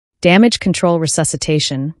Damage control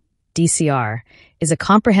resuscitation, DCR, is a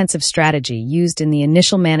comprehensive strategy used in the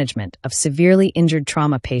initial management of severely injured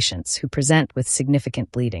trauma patients who present with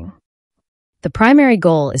significant bleeding. The primary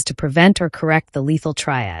goal is to prevent or correct the lethal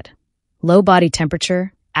triad: low body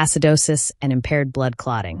temperature, acidosis, and impaired blood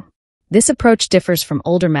clotting. This approach differs from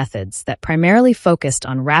older methods that primarily focused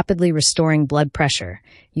on rapidly restoring blood pressure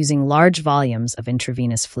using large volumes of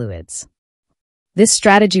intravenous fluids. This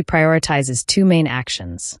strategy prioritizes two main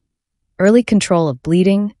actions: early control of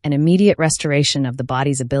bleeding and immediate restoration of the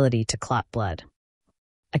body's ability to clot blood.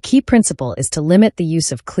 A key principle is to limit the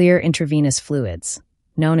use of clear intravenous fluids,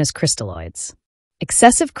 known as crystalloids.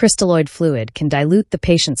 Excessive crystalloid fluid can dilute the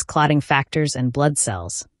patient's clotting factors and blood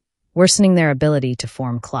cells, worsening their ability to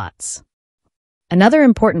form clots. Another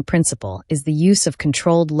important principle is the use of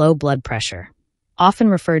controlled low blood pressure, often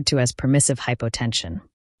referred to as permissive hypotension.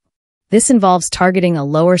 This involves targeting a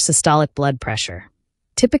lower systolic blood pressure,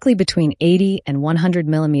 typically between 80 and 100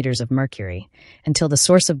 millimeters of mercury, until the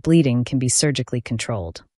source of bleeding can be surgically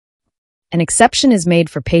controlled. An exception is made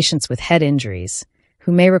for patients with head injuries,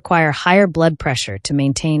 who may require higher blood pressure to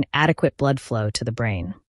maintain adequate blood flow to the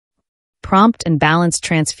brain. Prompt and balanced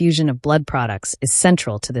transfusion of blood products is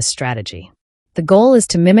central to this strategy. The goal is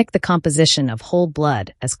to mimic the composition of whole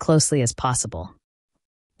blood as closely as possible.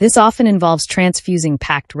 This often involves transfusing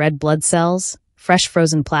packed red blood cells, fresh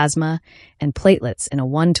frozen plasma, and platelets in a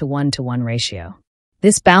 1:1:1 ratio.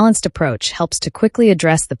 This balanced approach helps to quickly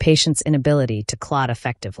address the patient's inability to clot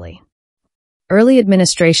effectively. Early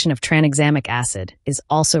administration of tranexamic acid is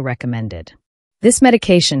also recommended. This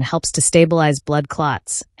medication helps to stabilize blood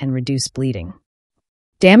clots and reduce bleeding.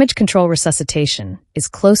 Damage control resuscitation is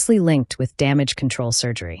closely linked with damage control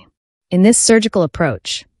surgery. In this surgical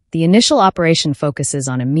approach, the initial operation focuses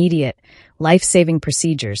on immediate, life-saving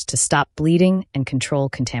procedures to stop bleeding and control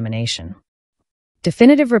contamination.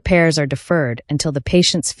 Definitive repairs are deferred until the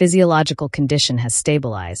patient's physiological condition has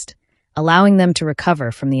stabilized, allowing them to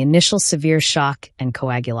recover from the initial severe shock and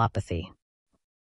coagulopathy.